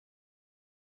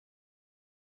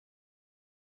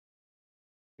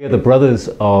We are the brothers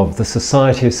of the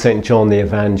Society of St. John the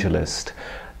Evangelist,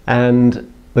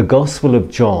 and the Gospel of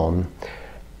John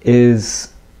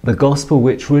is the Gospel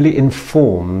which really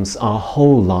informs our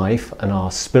whole life and our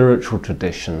spiritual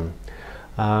tradition.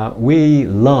 We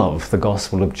love the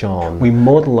Gospel of John. We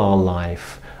model our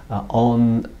life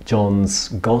on John's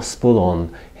Gospel,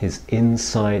 on his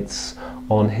insights,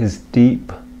 on his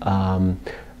deep and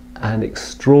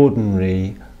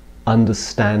extraordinary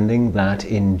understanding that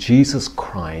in Jesus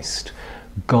Christ,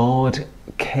 God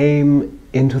came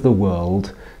into the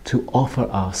world to offer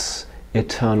us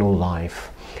eternal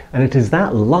life. And it is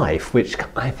that life which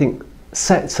I think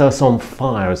sets us on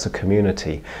fire as a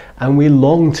community, and we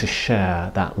long to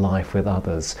share that life with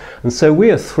others. And so we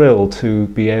are thrilled to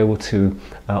be able to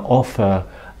offer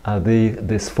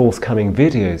this forthcoming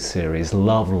video series,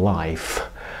 Love Life,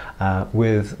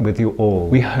 with you all.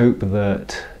 We hope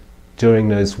that during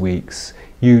those weeks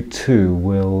you too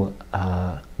will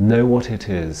know what it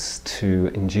is to,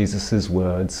 in Jesus'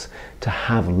 words, to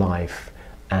have life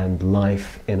and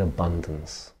life in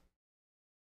abundance.